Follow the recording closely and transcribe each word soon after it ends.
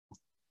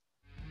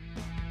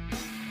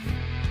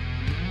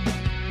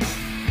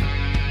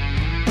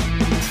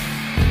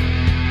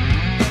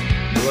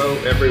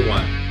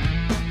everyone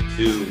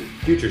to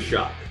Future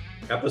Shock,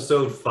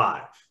 episode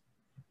 5.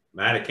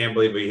 Matt, I can't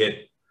believe we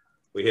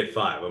hit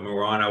 5. I mean,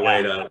 we're on our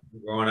way to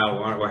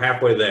we're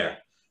halfway there.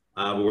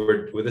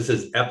 This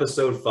is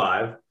episode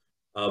 5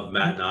 of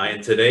Matt and I,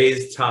 and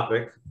today's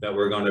topic that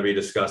we're going to be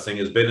discussing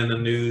has been in the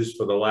news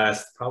for the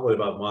last probably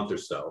about month or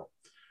so,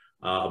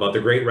 about the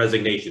Great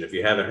Resignation. If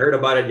you haven't heard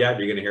about it yet,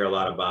 you're going to hear a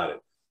lot about it.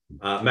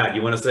 Matt,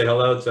 you want to say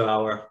hello to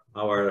our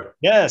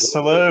Yes,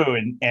 hello,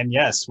 and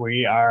yes,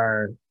 we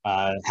are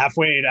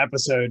halfway to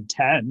episode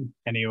 10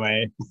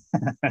 anyway.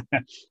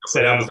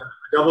 So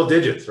double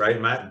digits,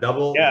 right, Matt?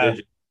 Double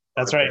digits.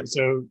 That's right.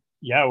 So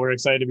yeah, we're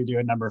excited to be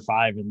doing number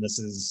 5, and this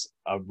is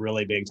a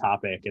really big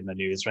topic in the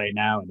news right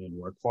now and in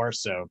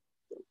workforce. So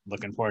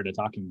looking forward to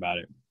talking about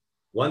it.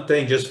 One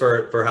thing just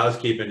for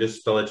housekeeping,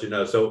 just to let you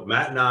know. So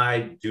Matt and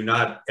I do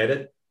not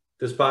edit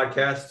this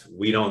podcast.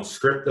 We don't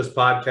script this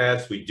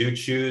podcast. We do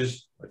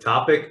choose a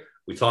topic.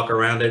 We talk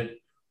around it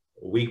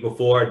a week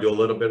before,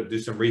 do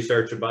some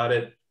research about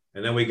it,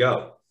 and then we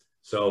go.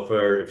 So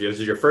if this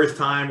is your first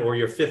time or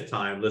your 5th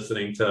time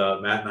listening to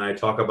Matt and I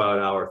talk about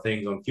our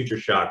things on Future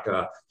Shock,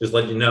 just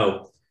let you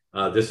know,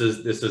 this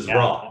is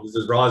raw. This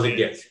is raw as it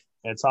gets.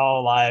 It's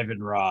all live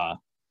and raw.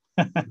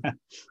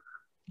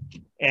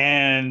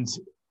 And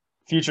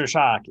Future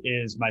Shock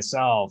is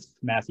myself,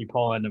 Matthew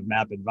Poland of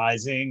MAP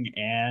Advising,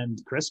 and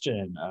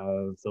Christian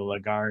of the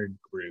Lagarde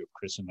Group,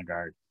 Christian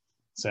Lagarde.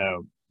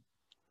 So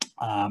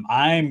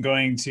I'm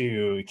going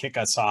to kick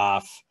us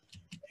off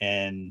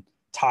in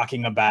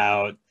talking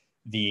about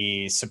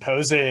the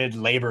supposed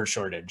labor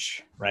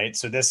shortage, right?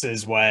 So this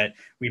is what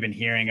we've been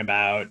hearing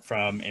about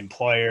from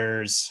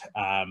employers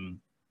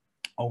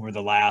over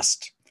the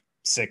last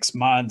 6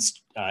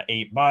 months,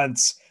 8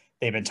 months.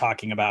 They've been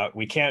talking about,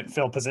 we can't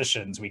fill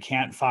positions, we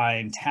can't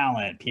find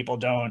talent, people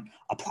don't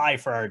apply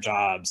for our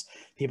jobs,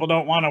 people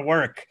don't want to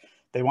work,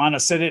 they want to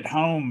sit at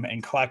home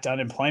and collect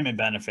unemployment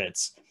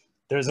benefits.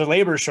 There's a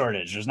labor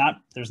shortage. There's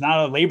not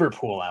a labor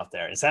pool out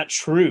there. Is that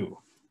true?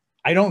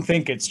 I don't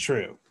think it's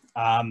true.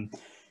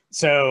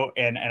 So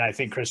I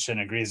think Christian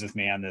agrees with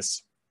me on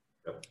this.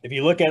 If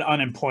you look at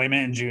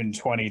unemployment in June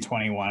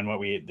 2021,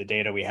 the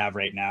data we have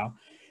right now,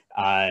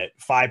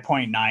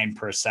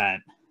 5.9%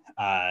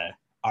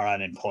 are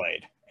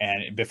unemployed.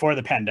 And before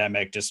the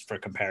pandemic, just for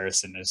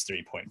comparison, is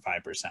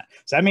 3.5%.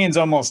 So that means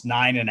almost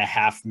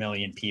 9.5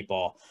 million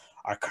people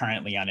are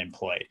currently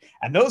unemployed.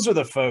 And those are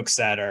the folks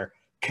that are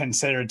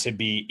considered to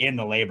be in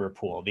the labor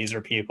pool. These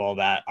are people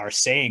that are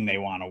saying they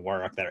want to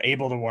work, they're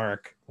able to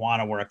work, want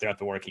to work, they're at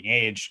the working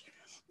age.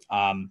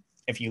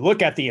 If you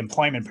look at the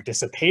employment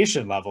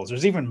participation levels,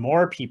 there's even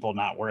more people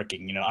not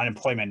working. You know,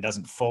 unemployment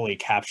doesn't fully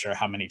capture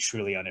how many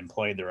truly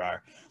unemployed there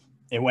are.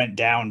 It went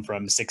down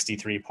from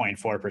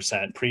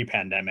 63.4%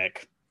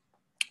 pre-pandemic,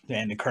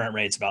 and the current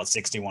rate's about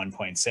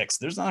 61.6.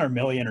 There's another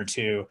million or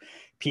two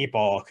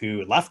people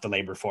who left the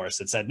labor force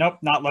that said, nope,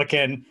 not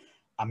looking.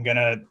 I'm going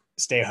to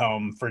stay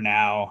home for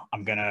now.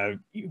 I'm going to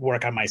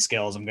work on my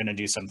skills. I'm going to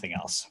do something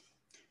else.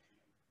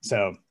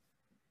 So,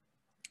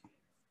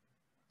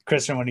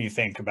 Christian, what do you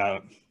think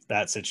about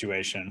that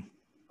situation?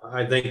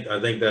 I think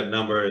that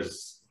number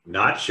is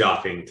not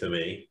shocking to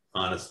me,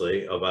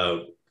 honestly,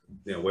 about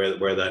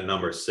where that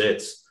number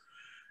sits.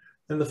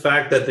 And the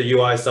fact that the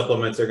UI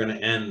supplements are going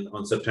to end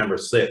on September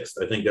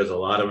 6th. I think there's a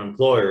lot of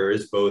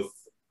employers, both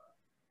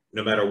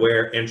no matter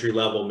where, entry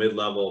level,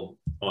 mid-level,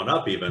 on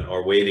up even,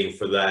 are waiting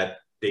for that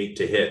date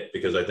to hit,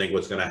 because I think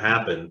what's going to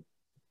happen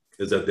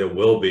is that there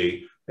will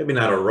be, maybe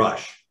not a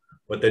rush,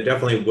 but there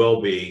definitely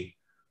will be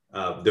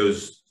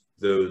those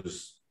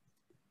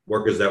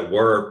workers that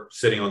were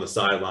sitting on the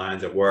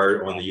sidelines, that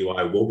were on the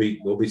UI,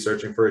 will be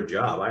searching for a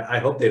job. I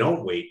hope they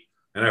don't wait,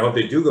 and I hope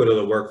they do go to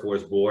the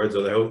workforce boards,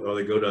 or they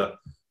go to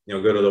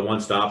the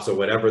one stops or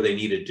whatever they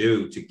need to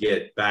do to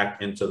get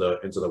back into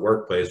the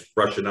workplace,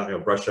 brush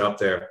up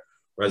their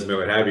resume,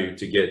 what have you,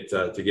 to get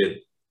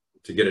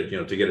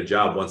a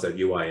job once that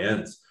UI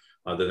ends.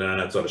 They're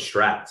not sort of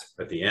strapped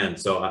at the end.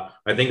 So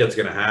I think that's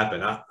going to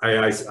happen.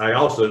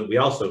 We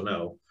also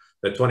know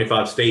that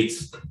 25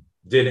 states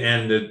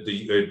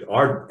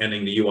are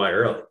ending the UI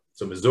early.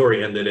 So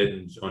Missouri ended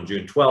it on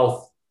June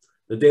 12th.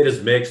 The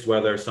data's mixed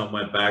whether some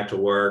went back to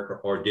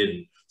work or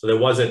didn't. So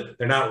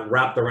they're not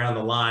wrapped around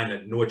the line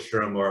at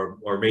Nordstrom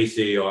or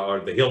Macy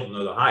or the Hilton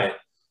or the Hyatt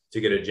to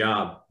get a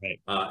job. Right.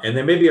 And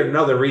there may be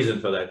another reason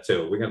for that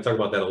too. We're going to talk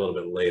about that a little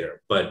bit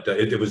later. But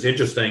it was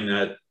interesting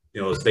that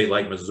a state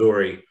like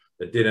Missouri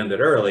that did end it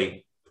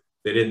early,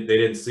 they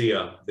didn't see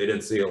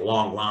a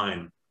long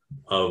line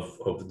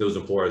of those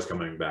employers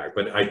coming back.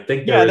 But I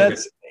think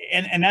that's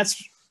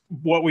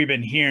what we've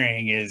been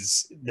hearing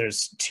is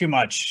there's too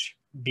much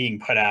being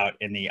put out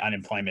in the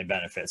unemployment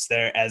benefits.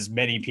 There, as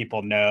many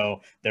people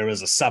know, there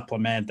was a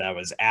supplement that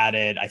was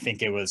added. I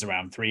think it was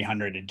around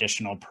 300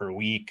 additional per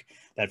week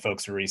that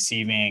folks were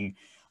receiving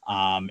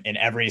in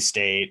every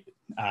state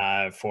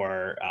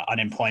for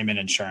unemployment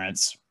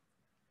insurance.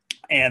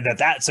 And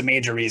that's a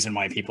major reason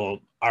why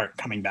people aren't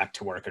coming back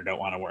to work or don't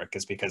want to work,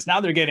 is because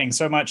now they're getting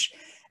so much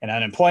in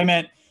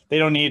unemployment, they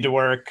don't need to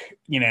work,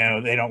 they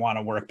don't want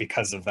to work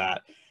because of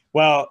that.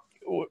 Well,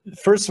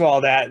 first of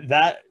all,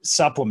 that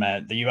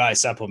supplement, the UI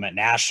supplement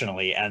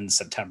nationally ends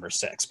September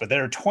 6th, but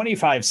there are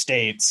 25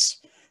 states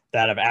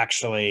that have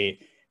actually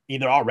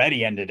either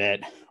already ended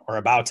it or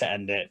about to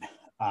end it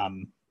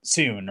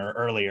soon or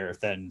earlier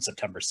than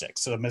September 6th.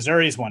 So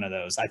Missouri is one of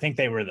those. I think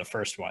they were the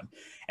first one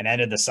and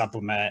ended the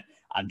supplement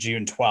on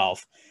June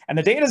 12th. And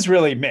the data is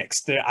really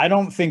mixed. I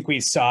don't think we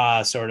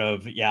saw sort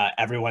of,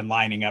 everyone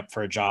lining up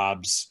for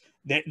jobs.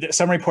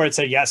 Some reports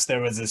said, yes,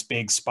 there was this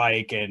big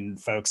spike in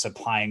folks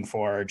applying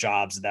for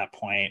jobs at that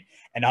point.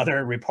 And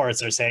other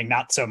reports are saying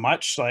not so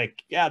much.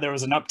 Like, yeah, there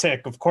was an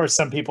uptick. Of course,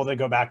 some people did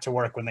go back to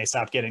work when they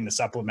stopped getting the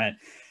supplement.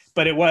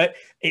 But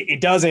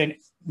it doesn't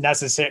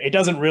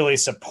really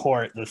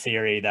support the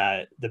theory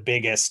that the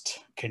biggest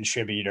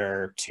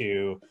contributor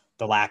to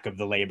the lack of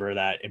the labor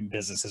that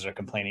businesses are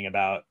complaining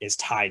about is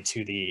tied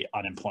to the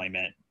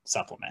unemployment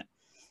supplement.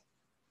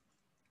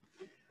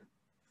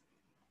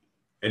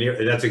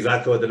 And that's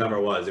exactly what the number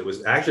was. It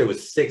was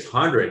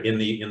 600 in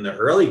the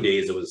early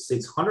days. It was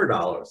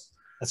 $600.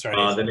 That's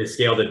right. Then they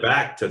scaled it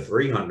back to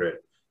 300.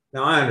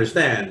 Now I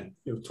understand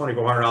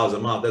 $2,400 a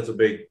month.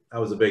 That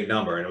was a big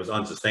number, and it was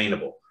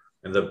unsustainable.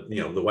 And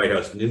the White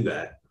House knew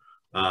that.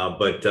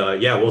 But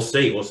we'll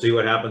see. We'll see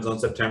what happens on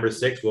September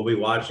 6th. We'll be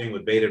watching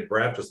with bated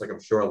breath, just like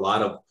I'm sure a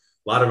lot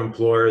of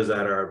employers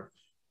that are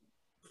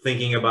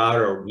thinking about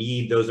or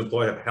need those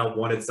employees have help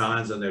wanted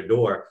signs on their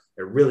door.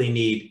 They really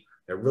need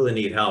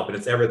help, and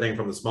it's everything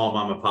from the small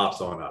mom and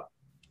pops on up.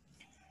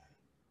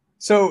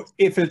 So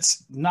if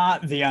it's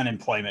not the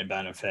unemployment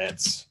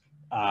benefits,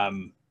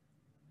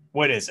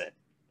 what is it?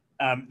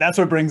 That's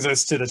what brings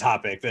us to the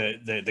topic,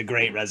 the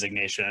Great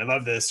Resignation. I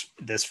love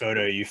this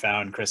photo you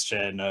found,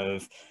 Christian,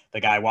 of the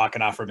guy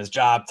walking off from his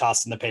job,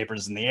 tossing the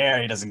papers in the air.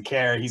 He doesn't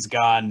care. He's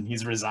gone.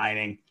 He's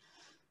resigning.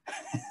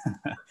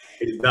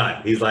 He's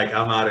done. He's like,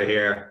 I'm out of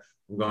here.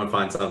 I'm going to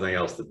find something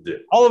else to do.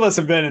 All of us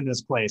have been in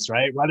this place,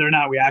 right? Whether or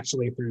not we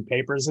actually threw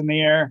papers in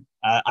the air.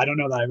 I don't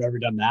know that I've ever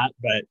done that,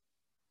 but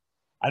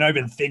I know I've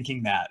been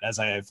thinking that as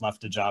I have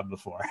left a job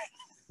before.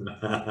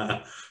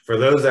 For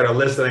those that are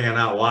listening and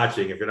not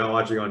watching, if you're not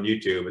watching on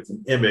YouTube, it's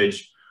an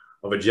image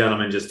of a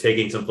gentleman just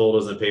taking some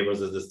folders and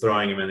papers and just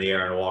throwing them in the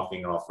air and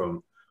walking off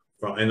from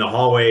in the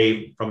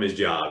hallway from his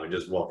job and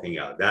just walking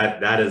out.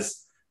 That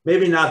is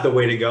maybe not the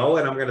way to go,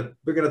 and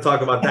we're gonna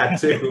talk about that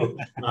too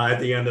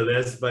at the end of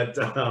this. But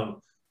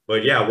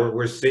yeah,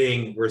 we're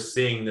seeing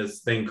this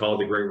thing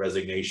called the Great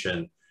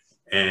Resignation,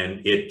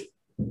 and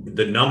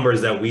the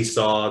numbers that we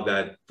saw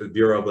that the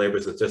Bureau of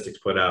Labor Statistics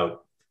put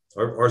out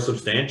are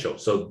substantial.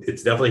 So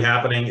it's definitely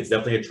happening. It's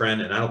definitely a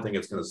trend, and I don't think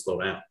it's going to slow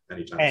down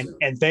anytime soon.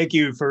 And thank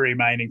you for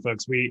reminding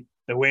folks. The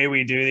way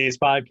we do these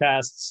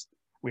podcasts,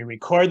 we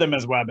record them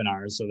as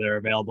webinars, so they're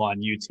available on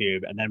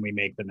YouTube, and then we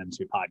make them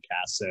into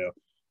podcasts. So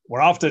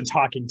we're often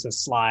talking to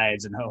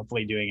slides and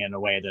hopefully doing it in a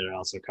way that it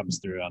also comes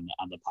through on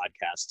the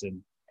podcast.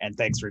 And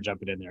thanks for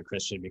jumping in there,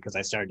 Christian, because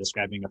I started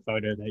describing a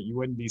photo that you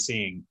wouldn't be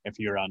seeing if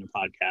you were on a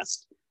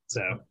podcast.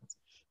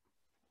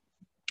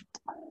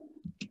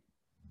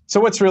 So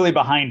what's really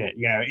behind it,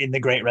 in the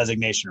Great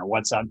Resignation, or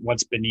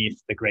what's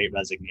beneath the Great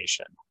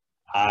Resignation?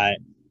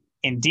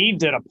 Indeed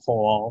did a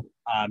poll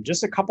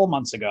just a couple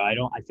months ago.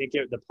 I think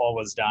the poll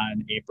was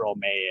done April,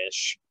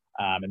 May-ish,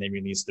 and they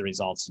released the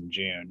results in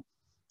June.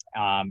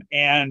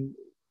 And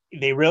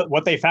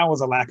what they found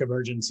was a lack of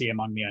urgency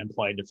among the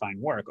unemployed to find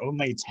work.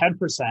 Only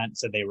 10%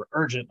 said they were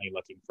urgently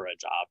looking for a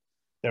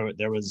job.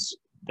 There was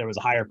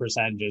a higher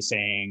percentage of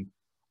saying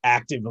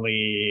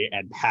actively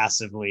and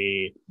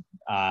passively.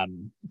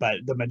 But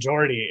the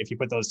majority, if you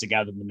put those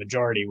together, the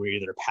majority were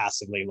either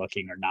passively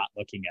looking or not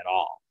looking at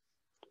all.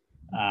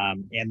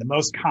 And the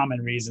most common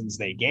reasons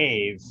they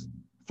gave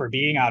for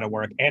being out of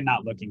work and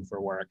not looking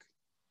for work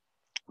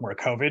were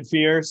COVID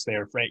fears.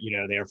 They're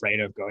afraid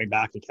of going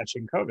back to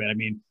catching COVID. I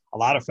mean, a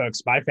lot of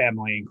folks, my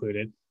family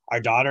included, our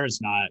daughter's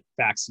not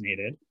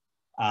vaccinated.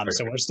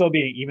 So we're still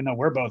even though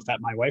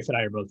my wife and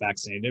I are both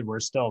vaccinated, we're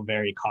still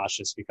very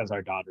cautious because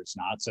our daughter's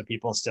not. So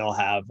people still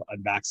have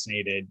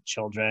unvaccinated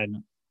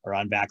children or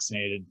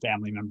unvaccinated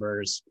family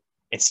members.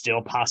 It's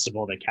still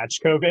possible to catch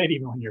COVID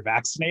even when you're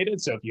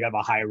vaccinated. So if you have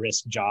a high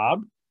risk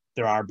job,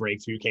 there are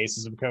breakthrough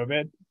cases of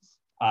COVID.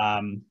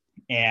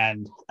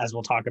 And as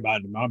we'll talk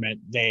about in a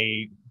moment,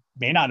 they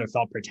may not have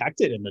felt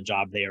protected in the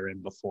job they are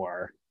in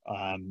before.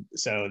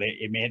 So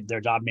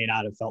their job may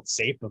not have felt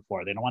safe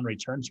before. They don't want to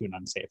return to an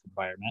unsafe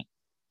environment.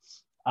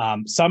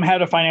 Some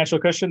had a financial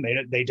cushion.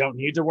 They don't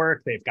need to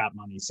work. They've got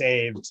money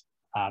saved.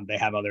 They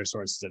have other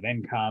sources of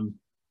income.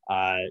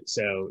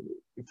 So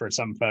for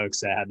some folks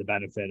that had the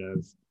benefit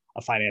of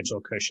a financial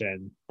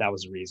cushion, that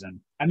was a reason.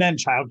 And then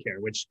childcare,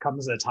 which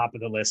comes at the top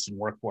of the list in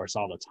workforce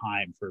all the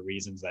time for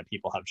reasons that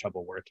people have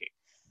trouble working.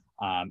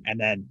 And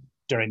then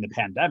during the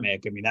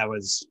pandemic, I mean,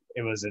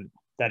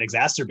 that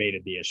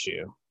exacerbated the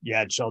issue. You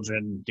had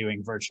children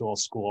doing virtual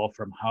school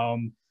from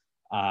home.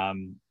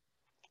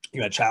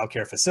 You had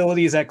childcare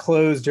facilities that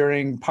closed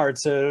during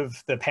parts of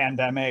the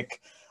pandemic.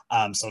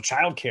 So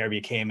childcare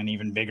became an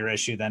even bigger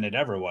issue than it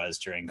ever was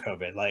during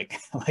COVID, like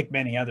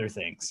many other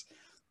things.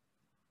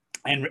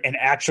 And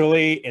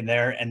actually in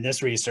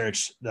this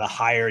research, the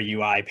higher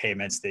UI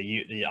payments,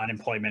 the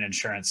unemployment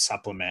insurance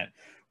supplement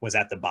was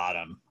at the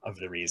bottom of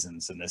the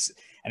reasons. And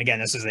again,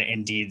 this is an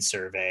Indeed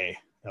survey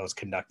that was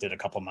conducted a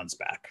couple months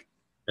back.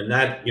 And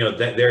that,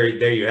 there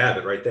you have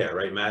it right there,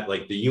 right, Matt?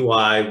 Like the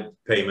UI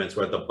payments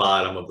were at the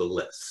bottom of the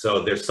list.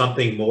 So there's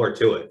something more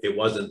to it. It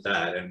wasn't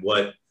that. And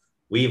what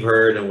we've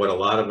heard and what a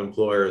lot of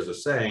employers are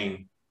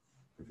saying,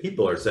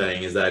 people are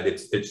saying, is that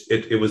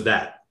it was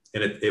that.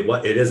 And it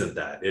isn't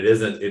that. It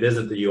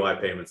isn't the UI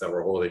payments that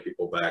were holding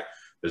people back.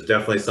 There's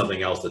definitely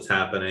something else that's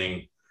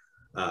happening.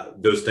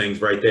 Those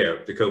things right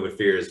there, the COVID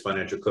fears,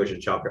 financial cushion,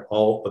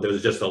 childcare, there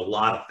was just a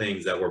lot of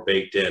things that were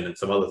baked in, and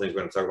some other things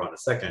we're going to talk about in a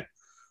second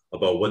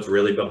about what's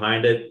really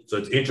behind it. So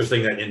it's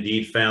interesting that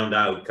Indeed found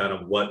out kind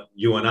of what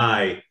you and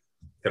I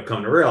have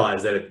come to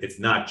realize, that it's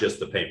not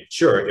just the payment.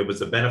 Sure, it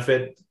was a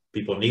benefit.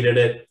 People needed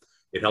it.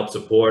 It helped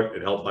support.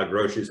 It helped buy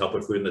groceries, help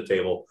put food on the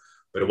table.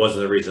 But it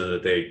wasn't the reason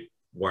that they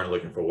weren't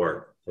looking for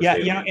work. Yeah,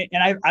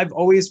 and I've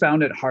always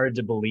found it hard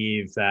to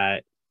believe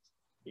that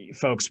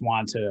folks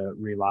want to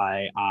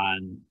rely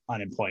on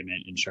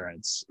unemployment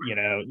insurance.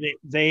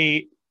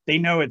 They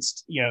know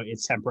it's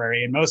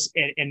temporary, and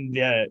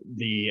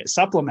the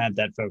supplement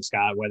that folks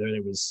got, whether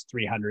it was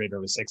 300 or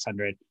it was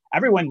 600,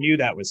 everyone knew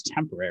that was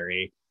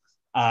temporary.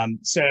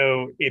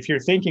 So if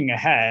you're thinking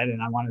ahead,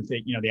 and I want to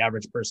think, the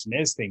average person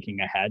is thinking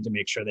ahead to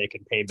make sure they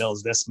can pay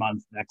bills this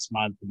month, next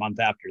month, the month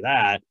after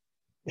that,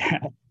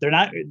 they're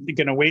not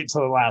going to wait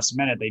till the last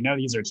minute. They know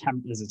this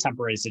is a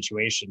temporary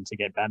situation to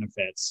get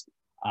benefits.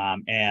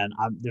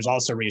 There's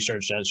also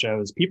research that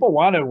shows people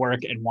want to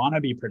work and want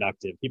to be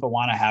productive. People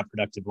want to have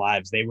productive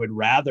lives. They would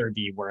rather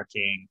be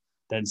working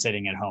than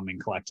sitting at home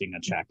and collecting a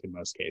check in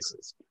most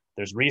cases.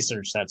 There's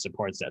research that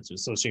supports that. So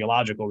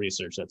sociological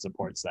research that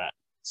supports that.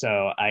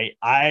 So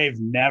I've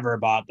never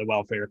bought the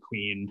welfare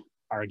queen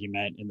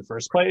argument in the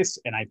first place.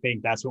 And I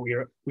think that's what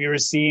we were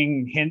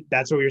seeing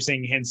hints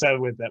of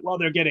with that. Well,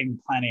 they're getting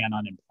plenty on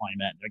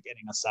unemployment. They're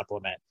getting a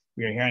supplement.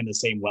 We were hearing the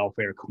same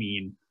welfare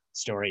queen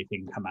story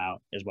thing come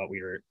out is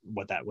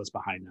what that was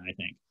behind that, I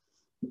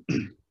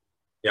think.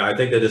 Yeah, I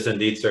think that this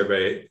Indeed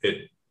survey,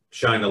 it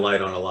shined a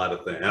light on a lot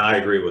of things. And I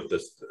agree with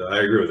this. I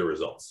agree with the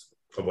results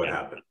of what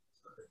happened.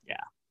 Yeah.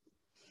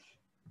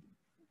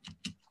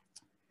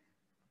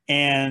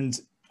 And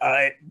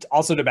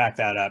also to back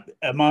that up,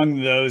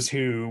 among those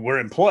who were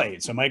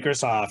employed, so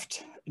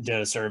Microsoft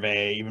did a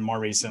survey even more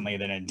recently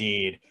than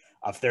Indeed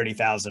of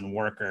 30,000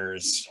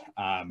 workers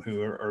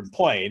who are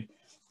employed.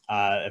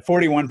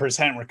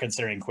 41% were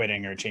considering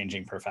quitting or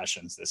changing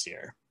professions this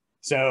year.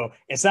 So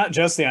it's not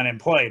just the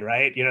unemployed,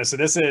 right? So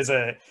this is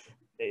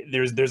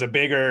there's a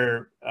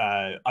bigger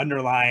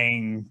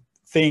underlying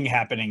thing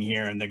happening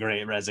here in the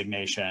Great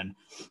Resignation,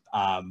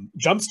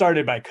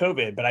 jump-started by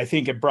COVID, but I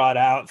think it brought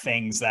out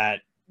things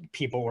that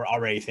people were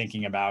already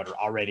thinking about or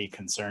already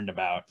concerned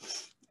about.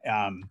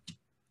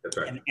 That's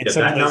right.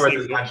 That number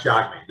does not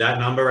shock me. That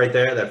number right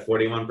there, that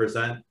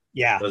 41%,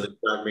 doesn't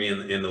shock me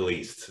in the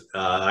least.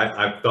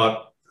 I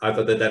thought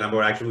that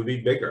number actually would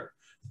be bigger,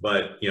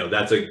 but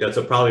that's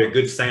probably a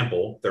good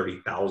sample,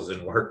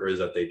 30,000 workers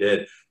that they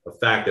did. The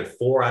fact that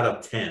 4 out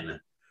of 10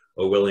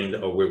 are willing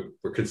to, or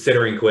we're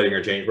considering quitting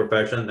or changing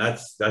profession,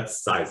 that's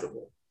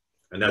sizable,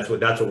 and that's what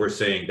we're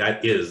seeing.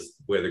 That is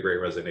where the Great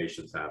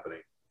Resignation is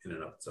happening in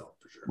and of itself,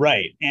 for sure.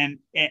 Right, and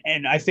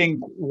I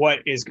think what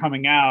is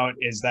coming out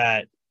is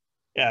that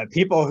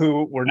people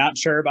who were not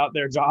sure about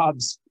their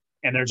jobs,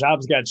 and their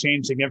jobs got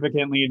changed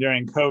significantly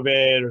during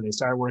COVID, or they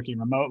started working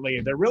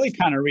remotely, they're really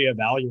kind of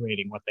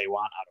reevaluating what they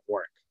want out of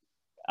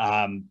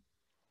work.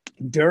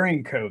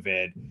 During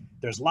COVID,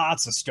 there's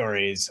lots of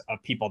stories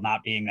of people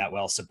not being that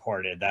well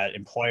supported, that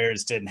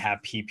employers didn't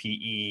have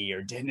PPE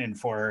or didn't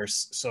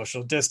enforce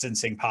social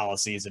distancing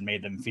policies and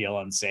made them feel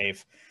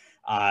unsafe.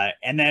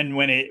 And then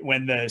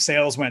when the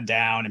sales went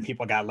down and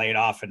people got laid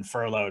off and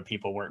furloughed,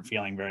 people weren't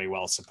feeling very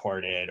well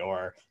supported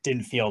or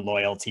didn't feel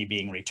loyalty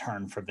being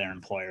returned from their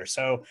employer.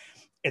 So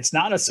it's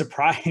not a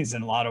surprise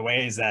in a lot of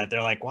ways that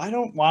they're like, well, I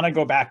don't want to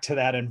go back to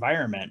that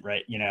environment,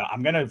 right?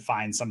 I'm going to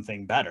find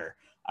something better.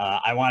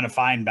 I want to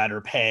find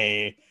better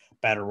pay,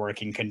 better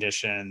working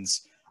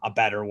conditions, a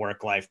better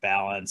work-life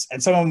balance.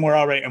 And some of them were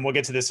already, and we'll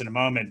get to this in a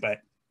moment, but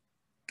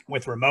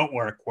with remote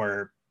work,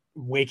 we're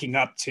waking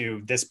up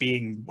to this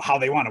being how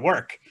they want to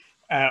work,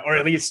 or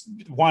at least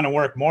want to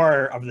work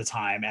more of the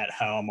time at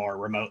home or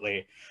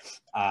remotely.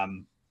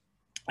 And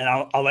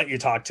I'll let you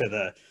talk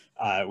to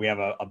we have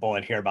a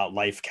bullet here about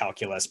life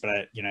calculus,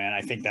 but and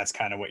I think that's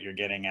kind of what you're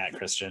getting at,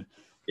 Christian.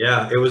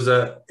 Yeah,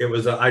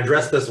 I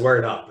dressed this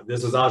word up.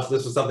 This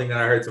was something that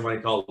I heard somebody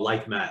call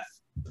life math.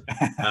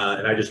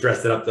 And I just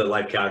dressed it up to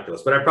life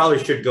calculus, but I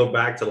probably should go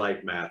back to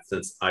life math,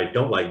 since I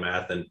don't like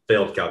math and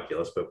failed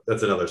calculus, but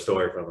that's another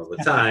story for another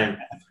time.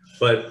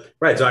 But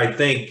right, so I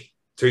think,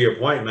 to your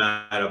point,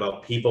 Matt,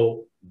 about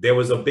people, there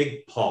was a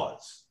big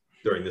pause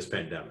during this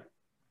pandemic.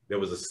 There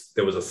was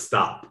a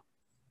stop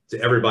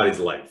to everybody's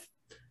life,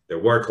 their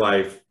work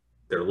life,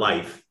 their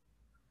life.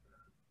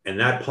 And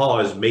that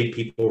pause made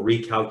people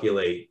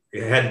recalculate.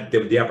 It had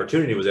the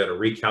opportunity was there to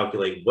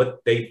recalculate what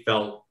they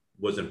felt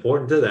was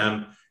important to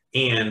them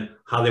and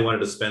how they wanted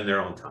to spend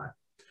their own time.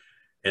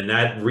 And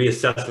that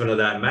reassessment of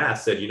that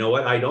math said, you know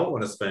what, I don't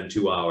want to spend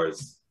 2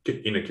 hours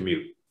in a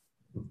commute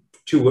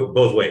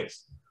both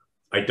ways.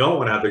 I don't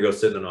want to have to go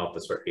sit in an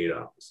office for 8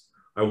 hours.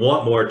 I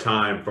want more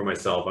time for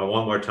myself. I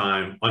want more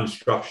time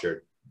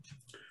unstructured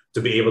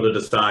to be able to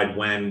decide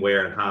when,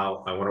 where, and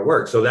how I want to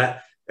work. So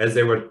that as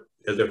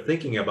they're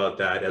thinking about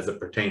that as it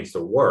pertains to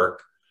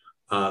work,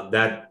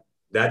 that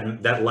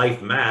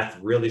life math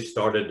really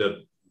started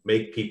to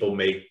make people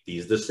make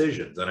these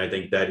decisions. And I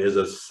think that is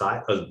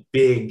a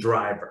big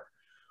driver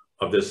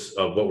of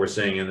what we're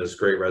seeing in this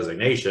Great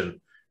Resignation,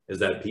 is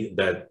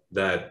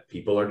that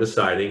people are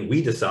deciding.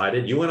 We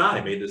decided. You and I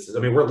made this. I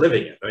mean, we're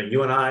living it. I mean,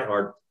 you and I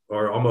are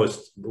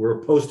almost.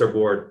 We're poster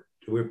board.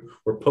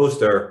 We're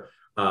poster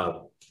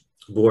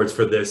boards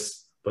for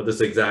this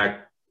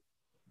exact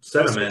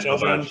sentiment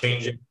about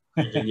changing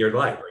your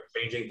life,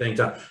 like changing things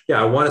up.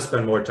 Yeah, I want to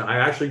spend more time. I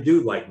actually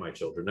do like my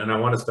children, and I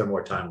want to spend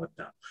more time with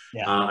them.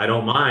 Yeah. I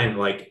don't mind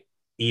like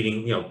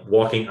eating,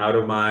 walking out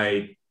of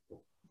my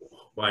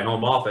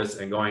home office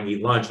and going to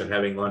eat lunch and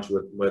having lunch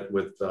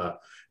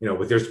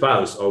with your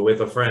spouse or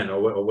with a friend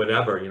or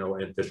whatever,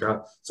 at the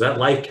shop. So that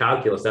life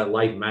calculus, that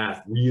life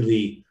math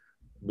really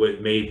was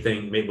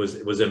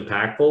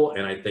impactful.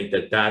 And I think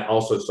that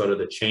also started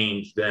to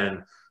change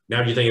then. Now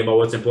you're thinking about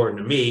what's important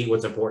to me,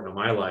 what's important to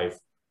my life.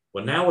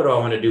 Well, now what do I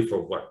want to do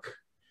for work?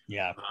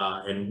 Yeah.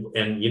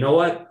 And you know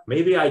what?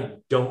 Maybe I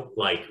don't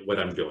like what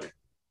I'm doing.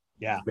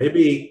 Yeah.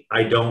 Maybe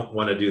I don't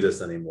want to do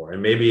this anymore.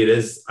 And maybe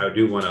I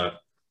do want to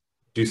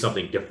do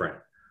something different.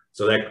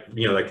 So that,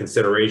 that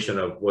consideration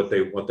of what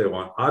they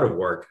want out of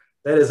work,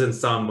 that isn't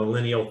some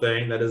millennial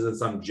thing. That isn't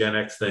some Gen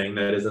X thing.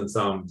 That isn't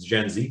some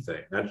Gen Z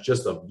thing. That's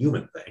just a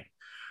human thing.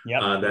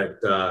 Yep.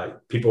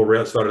 That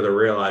people started to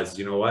realize,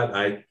 you know what,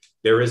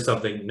 there is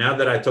something, now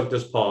that I took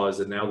this pause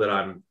and now that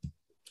I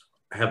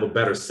have a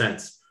better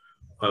sense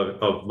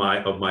of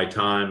my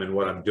time and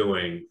what I'm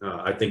doing,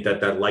 I think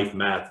that life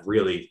math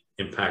really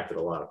impacted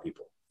a lot of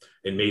people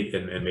and made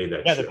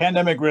that shift. The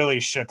pandemic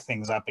really shook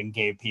things up and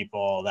gave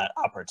people that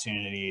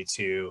opportunity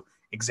to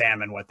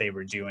examine what they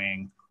were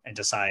doing and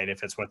decide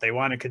if it's what they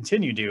want to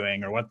continue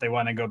doing or what they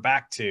want to go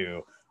back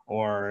to,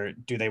 or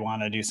do they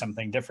want to do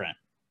something different.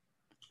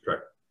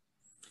 Correct.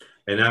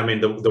 And I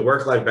mean, the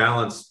work-life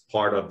balance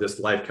part of this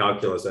life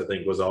calculus, I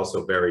think, was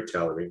also very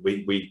telling.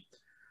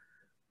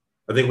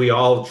 I think we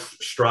all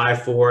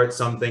strive for it.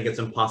 Some think it's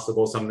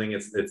impossible. Some think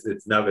it's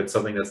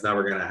something that's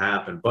never going to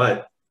happen.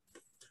 But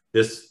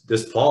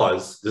this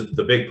pause,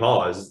 the big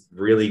pause,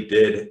 really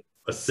did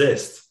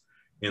assist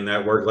in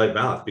that work-life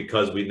balance,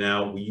 because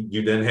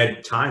you then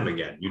had time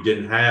again. You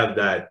didn't have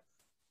that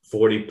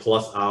 40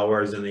 plus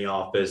hours in the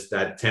office,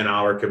 that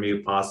 10-hour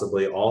commute,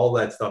 possibly all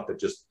that stuff that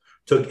just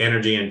took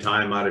energy and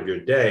time out of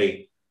your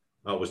day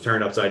was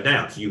turned upside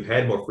down. So you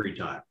had more free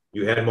time.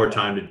 You had more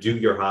time to do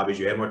your hobbies.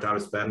 You had more time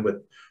to spend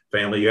with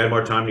family. You had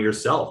more time to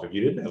yourself if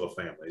you didn't have a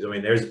family. I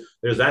mean,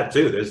 there's that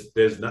too.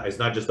 It's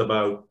not just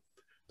about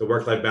the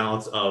work-life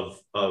balance of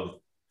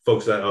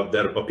folks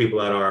of people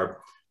that are,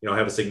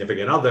 have a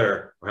significant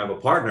other or have a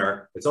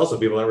partner. It's also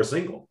people that were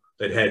single,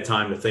 that had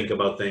time to think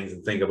about things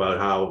and think about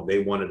how they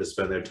wanted to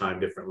spend their time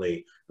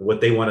differently and what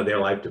they wanted their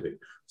life to be.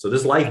 So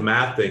this life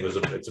math thing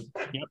it's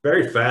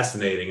very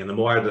fascinating. And the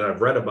more that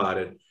I've read about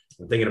it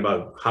and thinking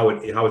about how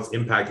it's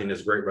impacting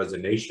this Great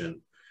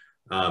Resignation,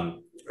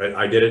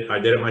 I did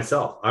it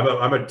myself.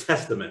 I'm a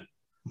testament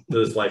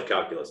to this life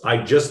calculus. I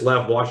just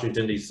left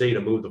Washington, D.C.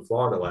 to move to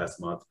Florida last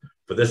month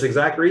for this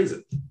exact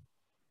reason.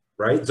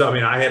 Right. So, I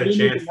mean, I had a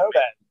chance. Know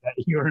that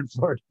you were in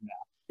Florida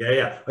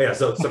now. Yeah.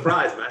 So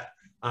surprise,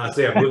 Matt.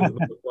 So yeah, moved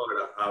to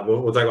Florida.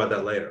 We'll talk about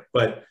that later.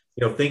 But,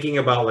 thinking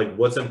about like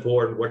what's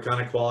important, what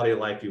kind of quality of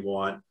life you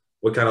want,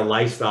 what kind of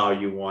lifestyle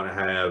you want to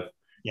have.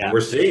 Yeah. And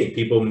we're seeing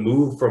people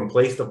move from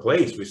place to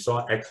place. We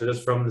saw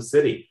exodus from the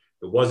city.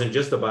 It wasn't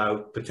just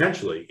about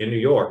potentially in New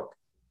York,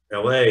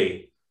 LA,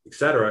 et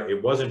cetera.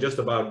 It wasn't just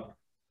about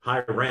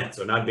high rents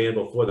or not being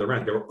able to afford the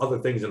rent. There were other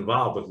things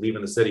involved with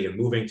leaving the city and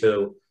moving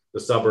to the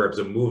suburbs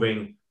and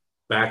moving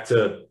back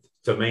to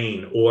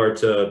Maine or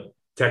to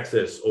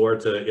Texas or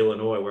to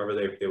Illinois, wherever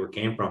they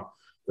came from.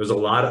 There was a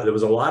lot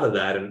of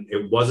that. And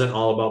it wasn't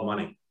all about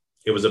money.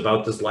 It was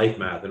about this life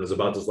math, and it was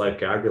about this life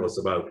calculus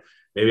about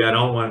maybe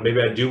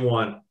I do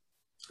want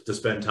to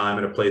spend time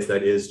in a place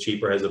that is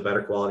cheaper, has a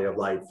better quality of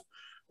life,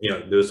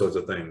 those sorts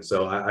of things.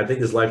 So I think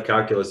this life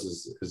calculus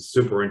is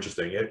super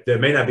interesting. It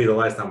may not be the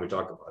last time we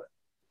talk about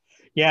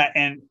it. Yeah.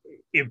 And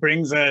it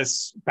brings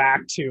us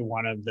back to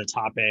one of the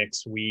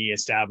topics we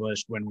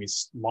established when we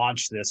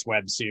launched this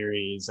web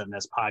series and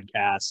this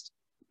podcast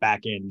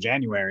back in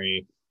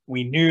January.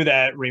 We knew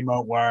that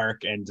remote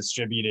work and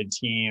distributed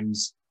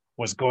teams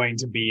was going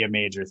to be a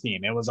major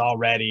theme. It was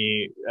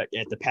already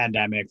at the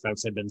pandemic.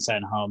 Folks had been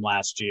sent home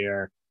last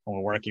year and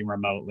were working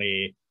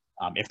remotely,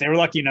 if they were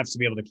lucky enough to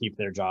be able to keep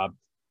their job.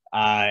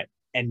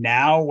 And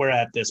now we're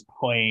at this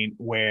point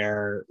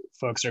where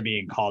folks are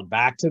being called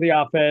back to the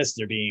office,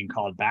 they're being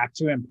called back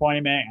to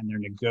employment, and they're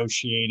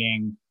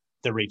negotiating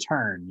the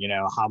return. You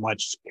know, how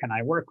much can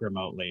I work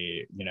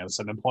remotely? You know,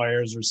 some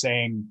employers are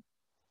saying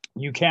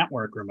you can't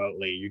work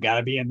remotely. You got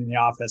to be in the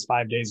office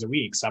 5 days a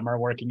week. Some are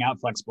working out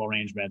flexible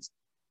arrangements.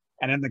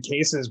 And in the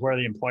cases where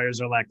the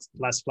employers are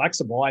less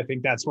flexible, I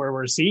think that's where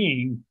we're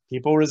seeing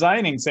people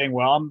resigning, saying,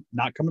 well, I'm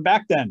not coming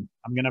back then.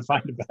 I'm going to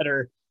find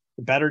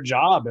a better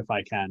job if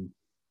I can,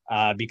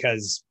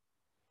 because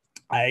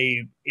I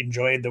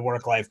enjoyed the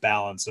work-life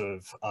balance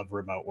of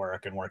remote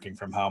work and working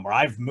from home, or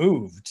I've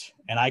moved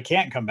and I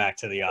can't come back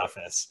to the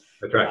office.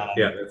 That's right.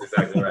 Yeah, that's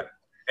exactly right.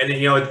 And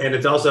you know, and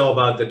it's also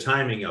about the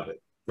timing of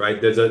it,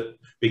 right?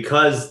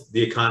 Because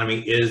the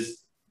economy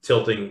is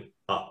tilting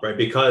up, right?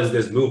 Because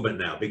there's movement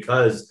now,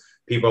 because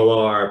people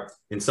are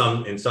in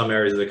some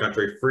areas of the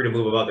country free to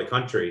move about the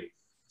country.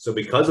 So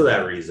because of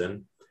that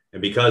reason,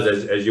 and because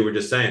as you were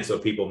just saying, so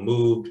people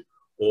moved,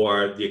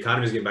 or the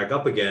economy is getting back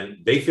up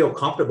again, they feel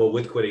comfortable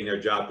with quitting their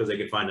job because they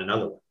can find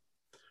another one.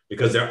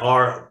 Because there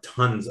are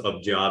tons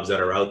of jobs that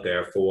are out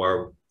there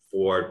for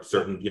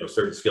certain,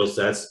 certain skill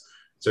sets,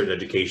 certain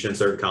education,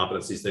 certain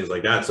competencies, things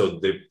like that. So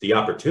the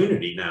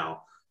opportunity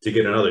now to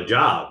get another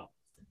job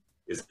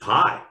is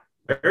high,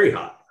 very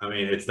high. I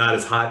mean, it's not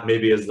as hot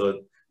maybe as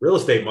the real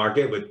estate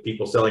market with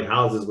people selling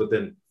houses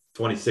within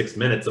 26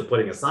 minutes of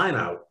putting a sign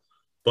out,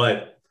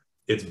 but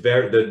it's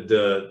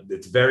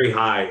very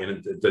high,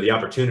 and the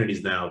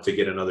opportunities now to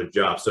get another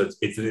job. So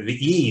it's the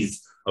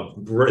ease of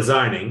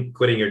resigning,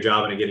 quitting your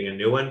job and getting a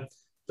new one.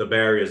 The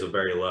barriers are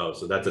very low.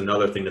 So that's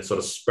another thing that's sort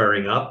of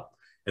spurring up.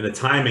 And the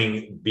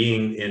timing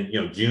being in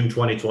June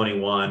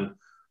 2021,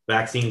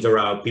 vaccines are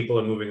out, people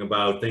are moving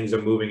about, things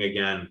are moving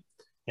again.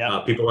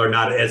 Yeah. People are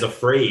not as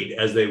afraid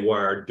as they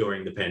were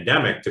during the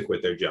pandemic to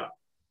quit their job.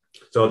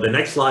 So the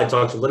next slide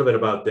talks a little bit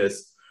about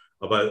this,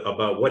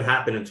 about what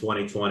happened in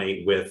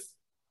 2020 with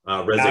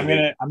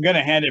resignation. I'm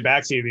gonna hand it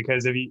back to you,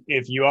 because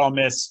if you all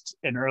missed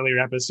an earlier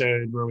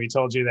episode where we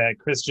told you that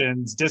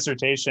Christian's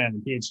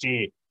dissertation,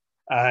 PhD,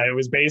 it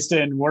was based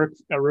in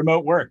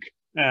remote work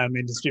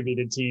in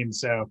distributed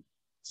teams.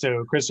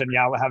 So Christian,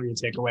 yeah, I'll have you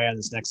take away on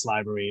this next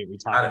slide where we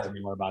talk a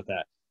little more about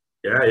that.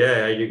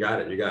 Yeah, you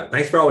got it.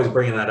 Thanks for always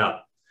bringing that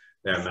up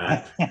there,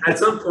 Matt. At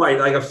some point,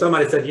 like if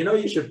somebody said,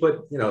 you should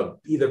put,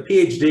 either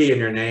PhD in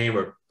your name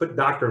or put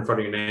doctor in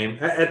front of your name,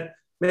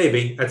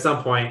 maybe at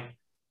some point,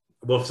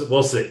 we'll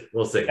see.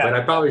 Yeah. But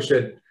I probably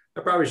should.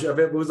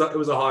 It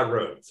was a hard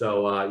road.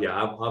 So yeah,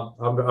 I'll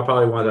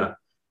probably want to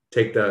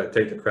take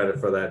the credit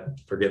for that,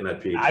 for getting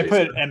that PhD. I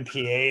put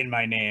MPA in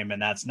my name,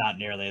 and that's not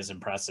nearly as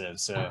impressive.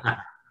 So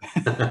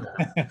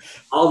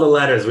all the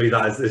letters we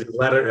try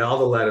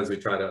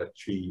to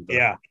achieve.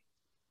 Yeah.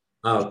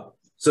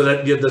 So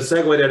that the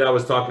segue that I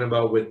was talking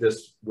about with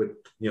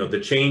the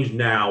change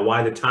now,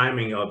 why the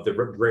timing of the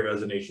Great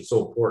Resignation is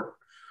so important,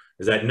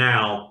 is that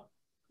now,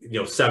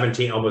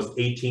 17, almost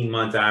 18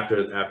 months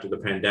after the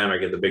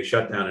pandemic and the big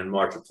shutdown in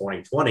March of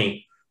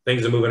 2020,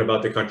 things are moving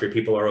about the country.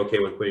 People are okay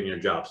with quitting their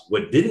jobs.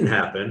 What didn't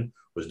happen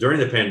was during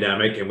the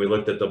pandemic, and we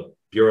looked at the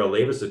Bureau of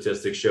Labor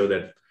Statistics, show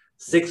that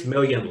 6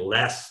 million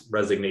less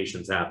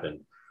resignations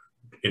happened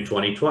in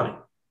 2020.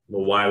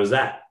 Well, why was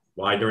that?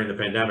 Why during the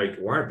pandemic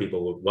weren't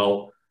people?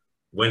 Well,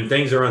 when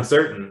things are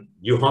uncertain,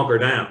 you hunker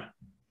down.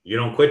 You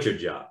don't quit your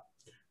job.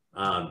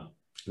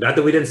 Not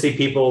that we didn't see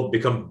people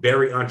become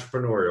very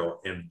entrepreneurial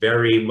and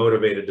very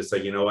motivated to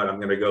say, you know what, I'm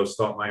going to go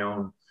start my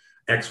own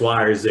X,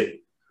 Y, or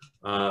Z.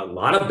 A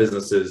lot of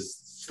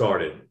businesses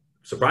started,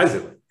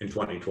 surprisingly, in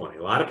 2020.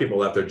 A lot of people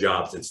left their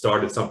jobs and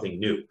started something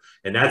new.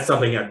 And that's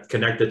something that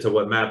connected to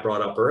what Matt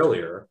brought up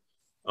earlier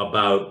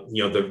about,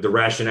 the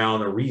rationale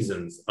and the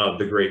reasons of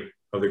the Great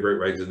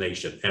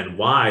Resignation, and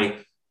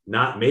why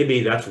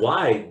maybe that's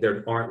why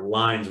there aren't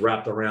lines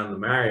wrapped around the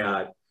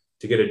Marriott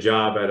to get a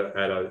job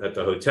at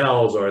the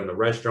hotels or in the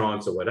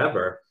restaurants or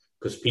whatever,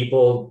 because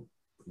people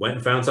went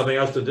and found something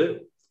else to do.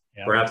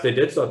 Yeah. Perhaps they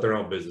did start their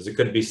own business. It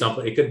could be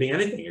something. It could be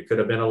anything. It could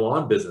have been a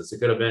lawn business. It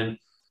could have been,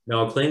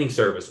 a cleaning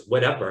service,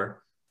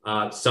 whatever.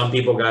 Some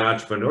people got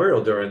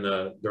entrepreneurial during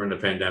the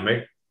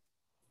pandemic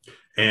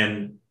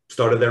and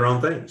started their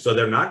own thing. So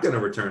they're not going to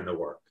return to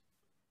work.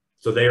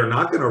 So they are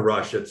not going to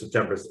rush on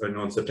September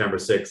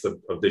 6th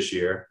of this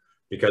year,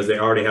 because they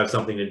already have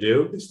something to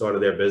do. They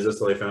started their business,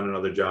 so they found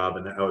another job,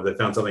 or they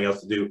found something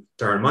else to do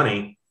to earn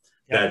money.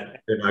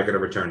 That they're not going to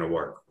return to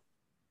work.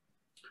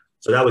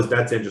 So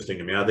that's interesting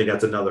to me. I think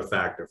that's another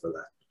factor for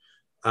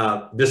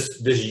that.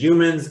 This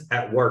humans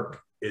at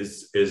work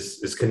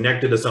is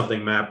connected to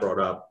something Matt brought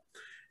up,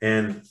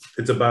 and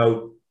it's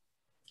about,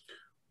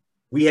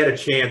 we had a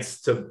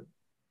chance to,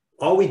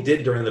 all we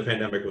did during the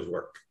pandemic was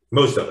work.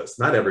 Most of us,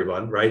 not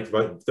everyone, right?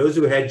 But those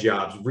who had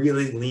jobs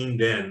really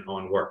leaned in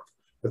on work.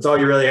 That's all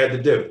you really had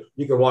to do.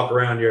 You could walk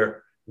around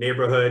your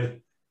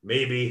neighborhood,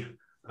 maybe,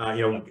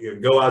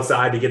 go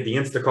outside to get the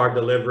Instacart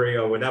delivery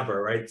or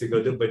whatever, right? To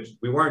go do, but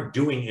we weren't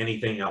doing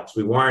anything else.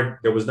 There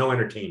was no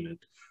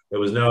entertainment.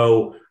 There was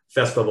no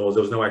festivals.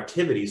 There was no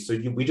activities. So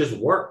we just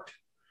worked.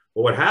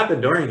 But what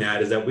happened during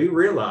that is that we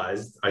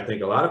realized, I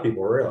think a lot of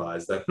people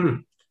realized that,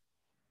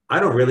 I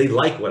don't really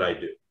like what I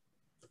do.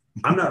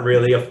 I'm not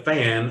really a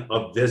fan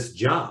of this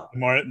job. The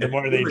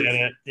more they did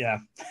it, yeah.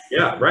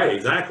 Yeah, right,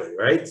 exactly,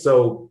 right.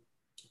 So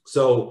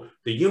the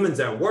humans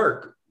at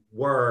work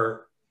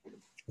were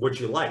what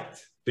you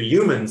liked. The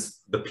humans,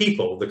 the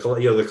people, the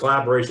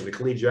collaboration, the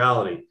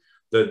collegiality,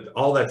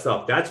 all that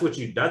stuff. That's what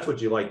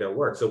you liked at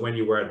work. So when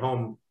you were at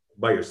home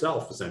by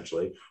yourself,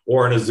 essentially,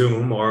 or in a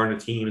Zoom or in a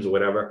Teams or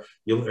whatever,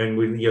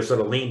 you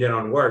sort of leaned in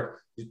on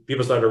work,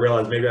 people started to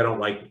realize maybe I don't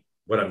like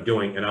what I'm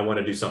doing and I want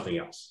to do something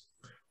else.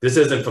 This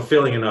isn't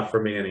fulfilling enough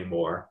for me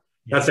anymore.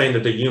 Not saying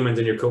that the humans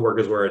and your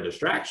coworkers were a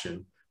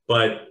distraction,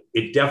 but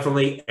it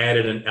definitely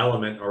added an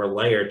element or a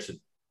layer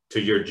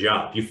to your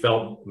job. You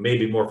felt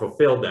maybe more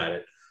fulfilled at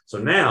it. So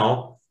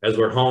now, as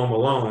we're home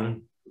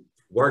alone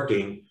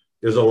working,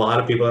 there's a lot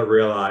of people that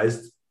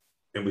realized,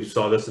 and we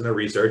saw this in the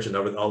research and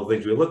all the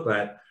things we looked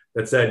at,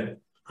 that said,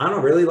 I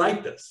don't really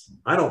like this.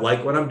 I don't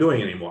like what I'm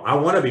doing anymore. I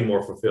want to be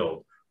more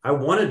fulfilled. I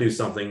want to do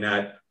something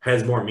that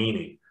has more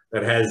meaning,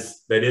 that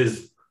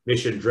is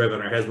mission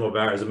driven or has more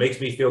values. It makes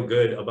me feel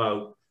good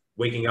about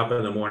waking up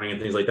in the morning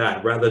and things like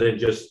that, rather than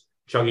just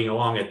chugging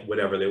along at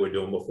whatever they were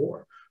doing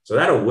before. So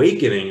that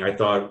awakening, I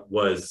thought,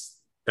 was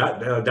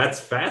that's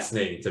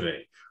fascinating to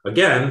me.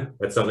 Again,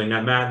 that's something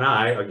that Matt and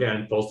I,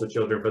 again, poster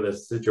children for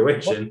this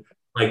situation,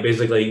 like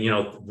basically, you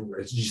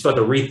start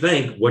to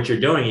rethink what you're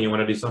doing and you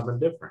want to do something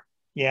different.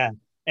 Yeah.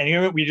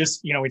 And we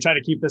just, we try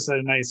to keep this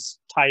a nice,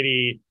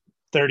 tidy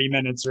 30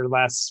 minutes or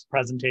less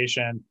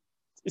presentation.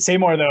 Say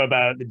more though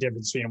about the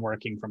difference between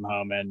working from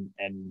home and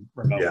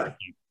remote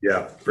working.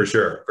 Yeah, for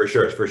sure.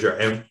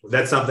 And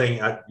that's something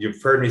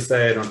you've heard me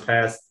say it on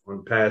past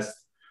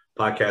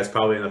podcasts,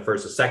 probably in the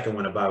first or second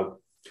one, about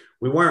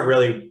we weren't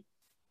really,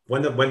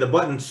 when the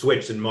button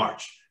switched in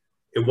March,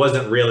 it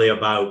wasn't really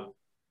about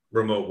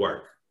remote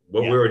work.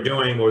 What we were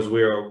doing was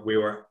we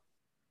were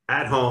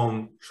at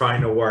home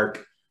trying to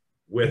work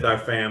with our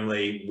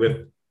family,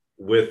 with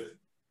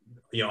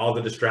all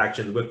the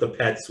distractions, with the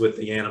pets, with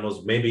the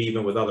animals, maybe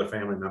even with other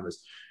family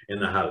members in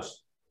the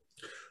house.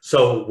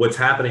 So what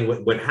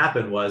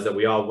happened was that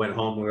we all went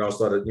home and we all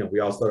started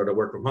to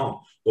work from home.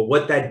 But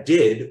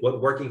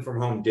what working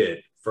from home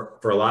did for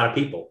a lot of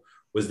people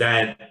was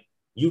that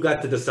you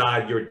got to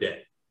decide your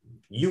day.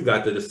 You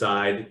got to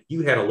decide.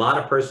 You had a lot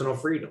of personal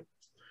freedom.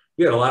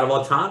 You had a lot of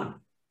autonomy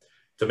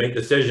to make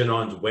decision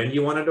on when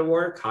you wanted to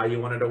work, how you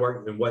wanted to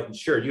work, and what.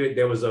 Sure,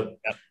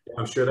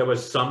 I'm sure there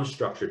was some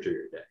structure to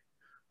your day.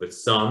 But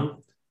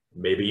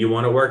maybe you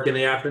want to work in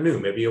the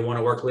afternoon. Maybe you want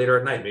to work later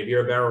at night. Maybe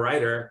you're a better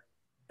writer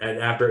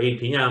after 8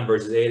 p.m.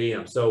 versus 8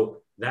 a.m.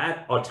 So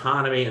that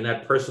autonomy and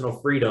that personal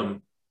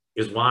freedom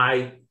is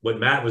why what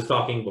Matt was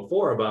talking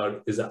before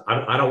about is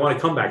I don't want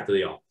to come back to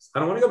the office. I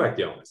don't want to go back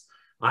to the office.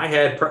 I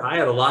had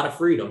a lot of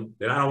freedom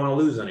that I don't want to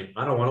lose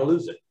I don't want to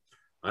lose it.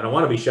 I don't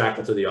want to be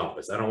shackled to the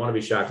office. I don't want to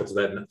be shackled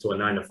to a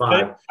 9 to 5.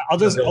 But I'll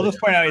just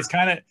point out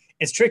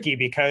it's tricky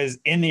because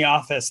in the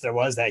office there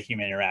was that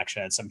human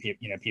interaction that some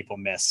people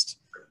missed,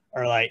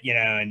 or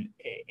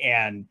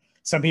and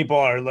some people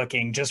are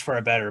looking just for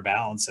a better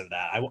balance of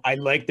that. I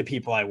like the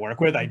people I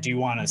work with. I do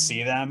want to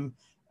see them,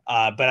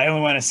 but I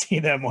only want to see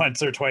them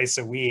once or twice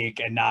a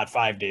week and not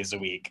 5 days a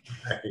week.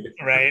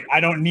 Right? I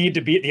don't need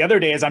to be. The other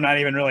days I'm not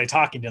even really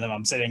talking to them.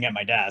 I'm sitting at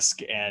my desk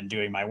and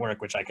doing my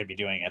work, which I could be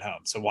doing at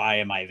home. So why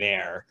am I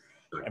there?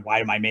 And why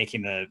am I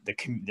making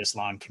this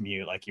long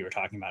commute like you were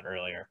talking about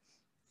earlier?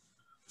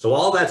 So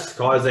all that's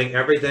causing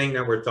everything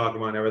that we're talking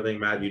about,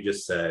 everything, Matt, you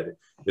just said,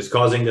 is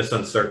causing this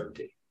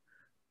uncertainty.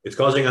 It's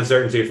causing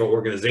uncertainty for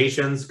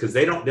organizations because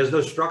there's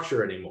no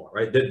structure anymore,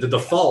 right? The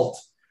default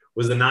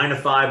was the 9 to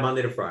 5,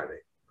 Monday to Friday.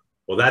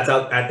 Well, that's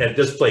out at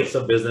this place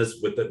of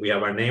business we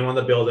have our name on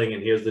the building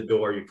and here's the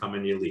door, you come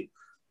in, you leave.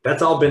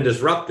 That's all been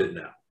disrupted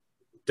now.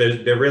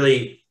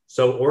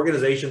 So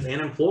organizations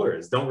and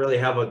employers don't really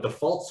have a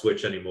default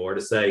switch anymore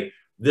to say,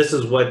 this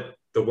is what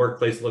the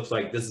workplace looks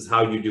like. This is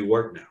how you do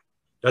work now.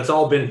 That's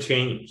all been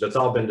changed. That's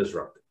all been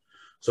disrupted.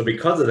 So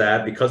because of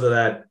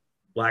that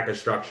lack of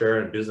structure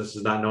and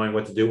businesses not knowing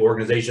what to do,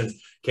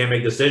 organizations can't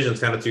make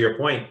decisions. Kind of to your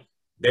point,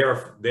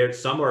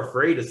 some are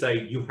afraid to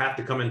say you have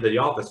to come into the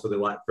office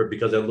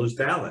because they'll lose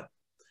talent.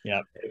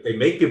 Yeah. If they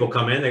make people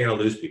come in, they're going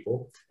to lose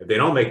people. If they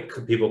don't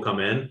make people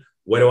come in,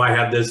 what do I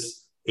have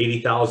this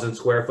 80,000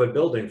 square foot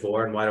building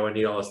for, and why do I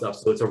need all this stuff?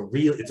 So it's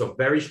a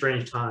very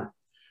strange time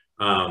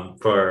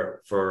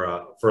for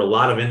a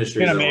lot of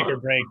industries. It's going to make or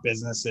break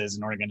businesses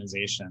and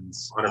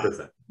organizations.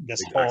 100%.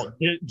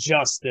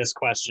 This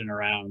question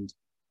around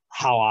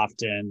how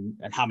often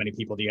and how many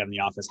people do you have in the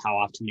office? How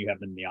often do you have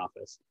them in the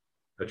office?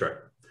 That's right.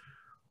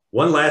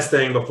 One last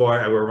thing before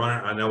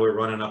I know we're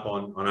running up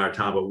on our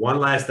time, but one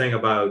last thing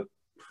about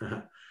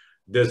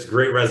this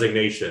great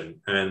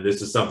resignation. And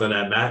this is something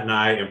that Matt and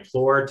I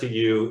implore to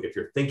you. If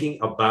you're thinking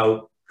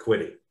about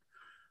quitting,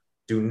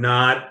 do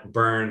not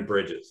burn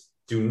bridges.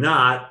 Do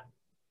not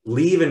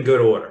leave in good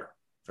order.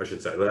 I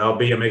should say, I'll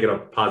make it a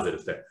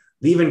positive thing.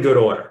 Leave in good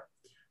order.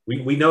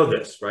 We know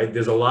this, right?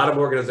 There's a lot of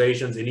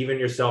organizations, and even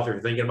yourself, if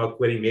you're thinking about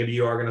quitting, maybe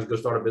you are going to go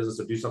start a business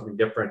or do something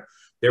different.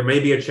 There may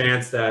be a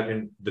chance that,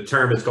 and the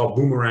term is called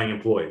boomerang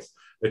employees,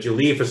 that you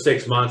leave for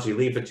 6 months, you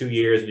leave for 2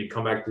 years, and you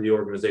come back to the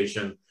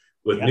organization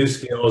with new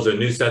skills or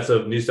new sets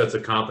of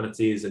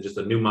competencies and just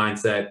a new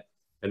mindset.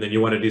 And then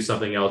you want to do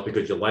something else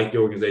because you like the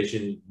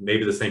organization.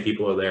 Maybe the same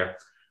people are there.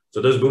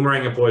 So those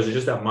boomerang employees are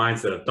just that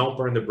mindset of don't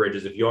burn the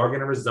bridges. If you are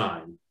going to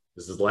resign,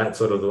 this is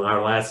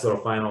our last sort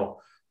of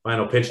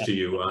final pitch to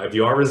you. If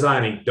you are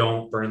resigning,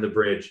 don't burn the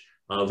bridge.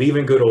 Leave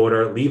in good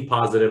order, leave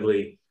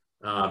positively.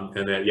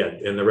 And then,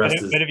 and the rest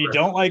But if you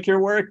don't like your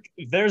work,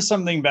 there's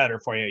something better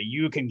for you.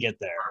 You can get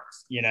there.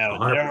 100%.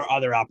 There are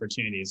other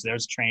opportunities.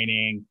 There's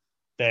training.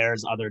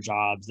 There's other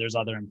jobs. There's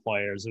other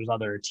employers. There's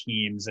other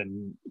teams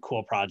and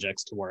cool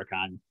projects to work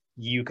on.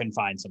 You can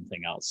find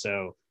something else.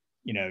 So,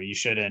 you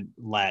shouldn't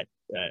let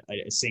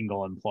a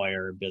single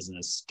employer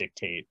business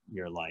dictate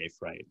your life,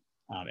 right?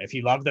 If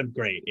you love them,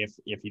 great.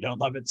 If you don't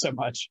love it so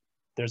much,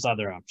 there's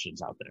other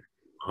options out there.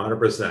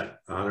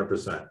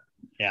 100%.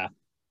 Yeah.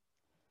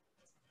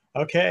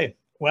 Okay.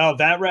 Well,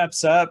 that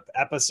wraps up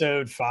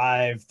episode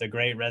 5, The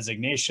Great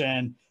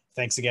Resignation.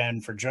 Thanks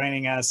again for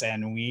joining us,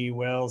 and we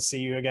will see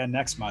you again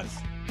next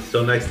month.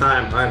 Till next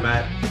time. All right,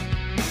 Matt.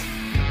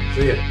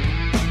 See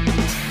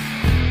ya.